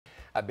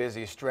A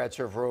busy stretch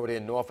of road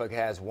in Norfolk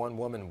has one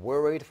woman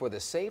worried for the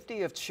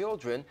safety of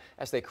children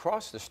as they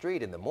cross the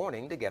street in the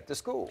morning to get to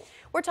school.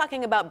 We're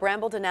talking about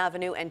Brambleton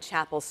Avenue and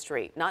Chapel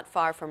Street, not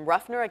far from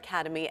Ruffner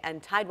Academy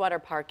and Tidewater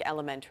Park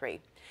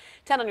Elementary.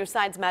 10 on your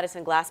side's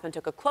Madison Glassman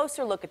took a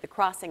closer look at the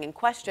crossing in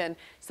question.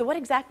 So what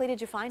exactly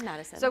did you find,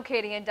 Madison? So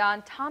Katie and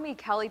Don, Tommy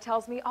Kelly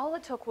tells me all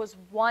it took was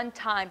one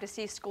time to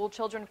see school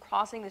children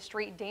crossing the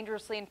street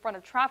dangerously in front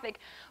of traffic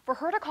for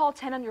her to call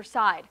 10 on your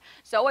side.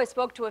 So I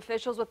spoke to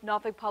officials with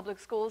Norfolk Public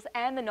Schools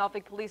and the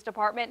Norfolk Police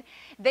Department.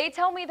 They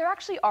tell me there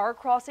actually are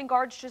crossing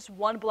guards just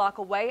 1 block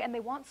away and they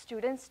want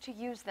students to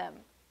use them.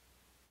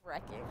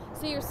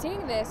 So you're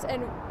seeing this,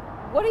 and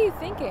what are you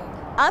thinking?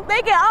 I'm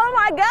thinking, oh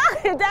my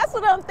God, that's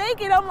what I'm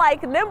thinking. I'm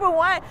like, number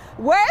one,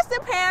 where's the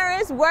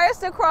parents? Where's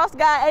the cross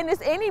guy? And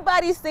is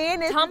anybody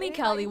seeing this? Tommy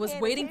Kelly was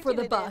waiting for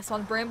the bus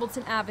on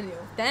Brambleton Avenue.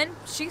 Then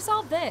she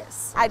saw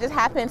this. I just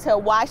happened to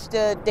watch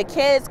the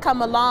kids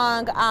come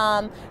along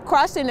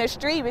crossing the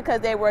street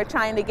because they were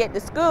trying to get to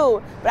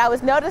school. But I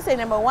was noticing,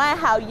 number one,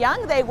 how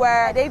young they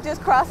were. They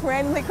just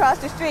randomly cross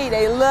the street.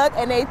 They look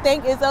and they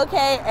think it's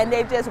okay and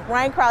they just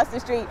run across the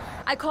street.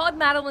 I called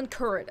Madeline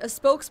Currit, a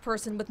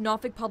spokesperson with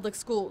Norfolk Public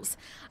Schools.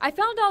 I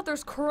found out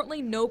there's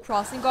currently no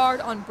crossing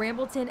guard on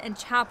Brambleton and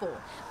Chapel,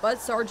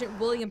 but Sergeant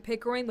William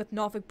Pickering with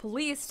Norfolk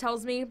Police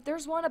tells me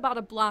there's one about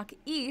a block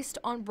east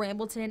on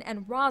Brambleton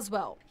and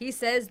Roswell. He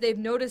says they've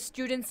noticed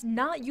students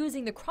not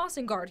using the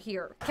crossing guard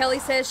here. Kelly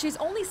says she's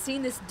only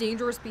seen this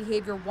dangerous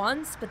behavior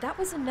once, but that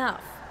was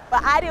enough.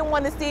 But I didn't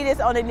want to see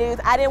this on the news.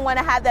 I didn't want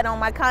to have that on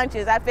my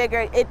conscience. I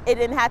figured it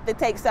didn't have to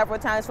take several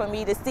times for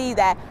me to see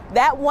that.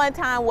 That one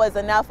time was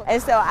enough.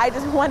 And so I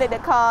just wanted to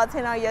call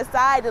 10 on your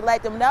side to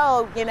let them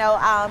know,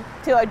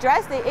 to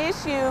address the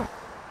issue.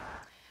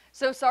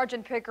 So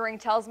Sergeant Pickering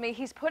tells me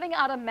he's putting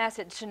out a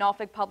message to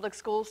Norfolk Public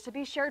Schools to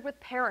be shared with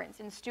parents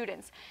and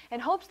students in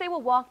hopes they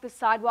will walk the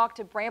sidewalk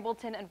to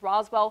Brambleton and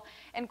Roswell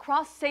and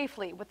cross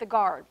safely with the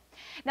guard.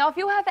 Now, if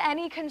you have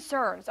any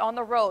concerns on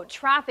the road,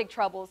 traffic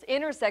troubles,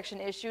 intersection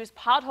issues,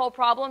 pothole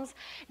problems,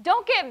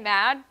 don't get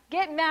mad.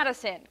 Get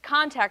Madison.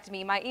 Contact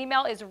me. My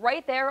email is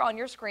right there on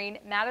your screen,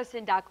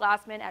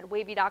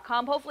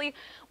 madison.glassman@wavy.com. Hopefully,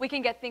 we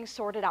can get things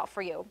sorted out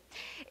for you.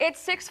 It's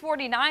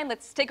 6:49.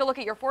 Let's take a look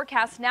at your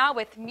forecast now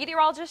with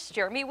meteorologist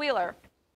Jeremy Wheeler.